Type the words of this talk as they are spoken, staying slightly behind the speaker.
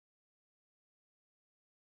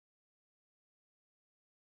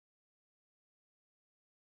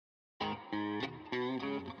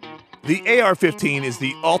The AR-15 is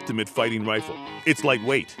the ultimate fighting rifle. It's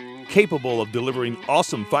lightweight, capable of delivering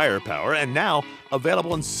awesome firepower, and now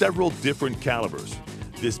available in several different calibers.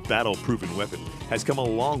 This battle-proven weapon has come a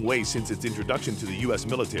long way since its introduction to the U.S.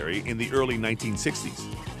 military in the early 1960s.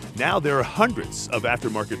 Now there are hundreds of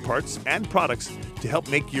aftermarket parts and products to help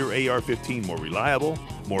make your AR-15 more reliable,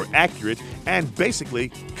 more accurate, and basically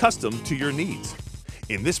custom to your needs.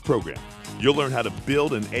 In this program, you'll learn how to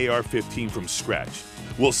build an AR-15 from scratch.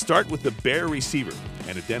 We'll start with the bare receiver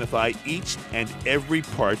and identify each and every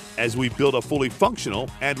part as we build a fully functional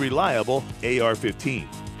and reliable AR-15.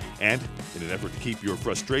 And in an effort to keep your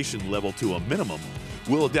frustration level to a minimum,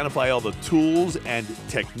 we'll identify all the tools and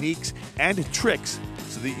techniques and tricks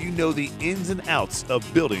so that you know the ins and outs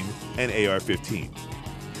of building an AR-15.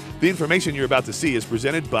 The information you're about to see is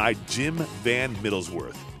presented by Jim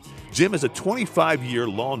VanMiddlesworth. Jim is a 25-year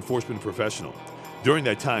law enforcement professional. During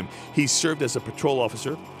that time, he served as a patrol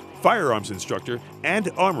officer, firearms instructor,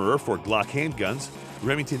 and armorer for Glock handguns,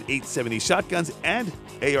 Remington 870 shotguns, and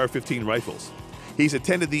AR-15 rifles. He's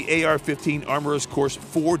attended the AR-15 Armorer's course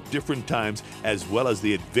 4 different times, as well as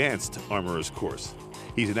the Advanced Armorer's course.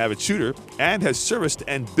 He's an avid shooter and has serviced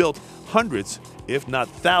and built hundreds, if not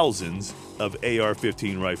thousands, of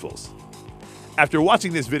AR-15 rifles. After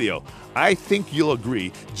watching this video, I think you'll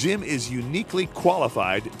agree Jim is uniquely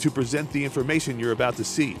qualified to present the information you're about to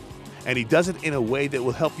see. And he does it in a way that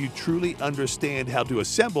will help you truly understand how to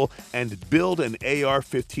assemble and build an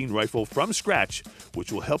AR-15 rifle from scratch,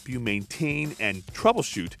 which will help you maintain and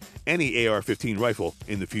troubleshoot any AR-15 rifle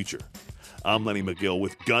in the future. I'm Lenny Magill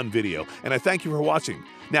with Gun Video, and I thank you for watching.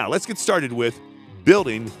 Now, let's get started with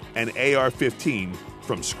building an AR-15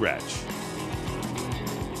 from scratch.